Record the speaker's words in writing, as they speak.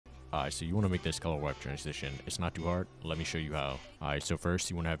Alright, so you want to make this color wipe transition. It's not too hard. Let me show you how. Alright, so first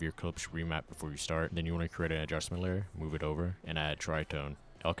you want to have your clips remap before you start. Then you want to create an adjustment layer, move it over, and add tritone.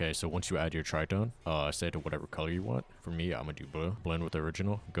 Okay, so once you add your tritone, set it to whatever color you want. For me, I'm gonna do blue. Blend with the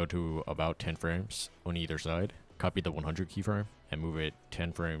original. Go to about 10 frames on either side. Copy the 100 keyframe and move it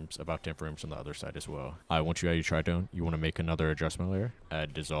 10 frames, about 10 frames on the other side as well. Once you add your tritone, you want to make another adjustment layer.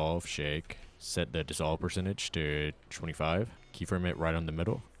 Add dissolve, shake, set the dissolve percentage to 25. Keyframe it right on the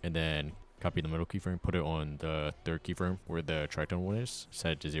middle, and then copy the middle keyframe, put it on the third keyframe where the tritone one is,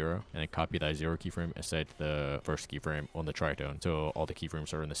 set it to 0, and then copy that 0 keyframe and set the first keyframe on the tritone. So all the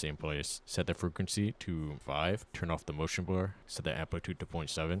keyframes are in the same place. Set the frequency to 5, turn off the motion blur, set the amplitude to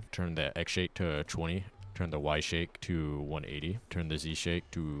 0.7, turn the X shake to 20, turn the Y shake to 180, turn the Z shake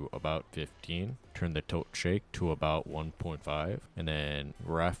to about 15, turn the tilt shake to about 1.5, and then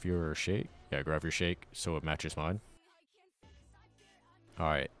graph your shake. Yeah, graph your shake so it matches mine.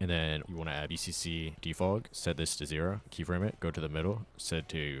 Alright, and then you want to add BCC defog, set this to 0, keyframe it, go to the middle, set it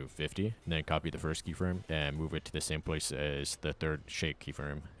to 50, and then copy the first keyframe and move it to the same place as the third shake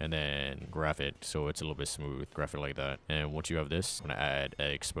keyframe, and then graph it so it's a little bit smooth, graph it like that. And once you have this, I'm going to add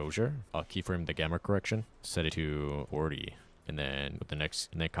an exposure. I'll keyframe the gamma correction, set it to 40. And then with the next,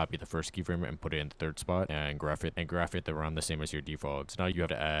 and then copy the first keyframe and put it in the third spot and graph it around the same as your defog. So now you have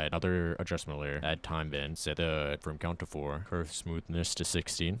to add another adjustment layer, add time bend, set the frame count to 4, curve smoothness to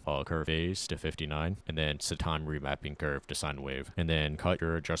 16, curve phase to 59, and then set time remapping curve to sine wave. And then cut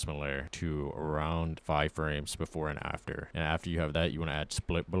your adjustment layer to around 5 frames before and after. And after you have that, you want to add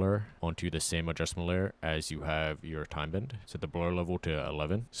split blur onto the same adjustment layer as you have your time bend. Set the blur level to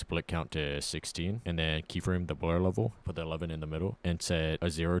 11, split count to 16, and then keyframe the blur level, put the 11 in the middle, and set a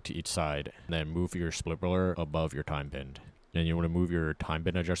 0 to each side, and then move your split blur above your time bend. Then you want to move your time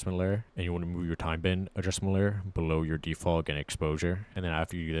bend adjustment layer, and you want to move your time bend adjustment layer below your defog and exposure. And then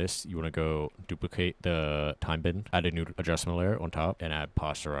after you do this, you want to go duplicate the time bend, add a new adjustment layer on top, and add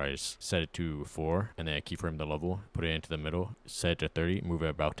posterize. Set it to 4, and then keyframe the level, put it into the middle, set it to 30, move it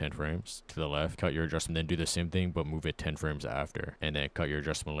about 10 frames to the left, cut your adjustment, then do the same thing, but move it 10 frames after, and then cut your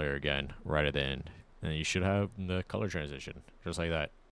adjustment layer again right at the end. And you should have the color transition, just like that.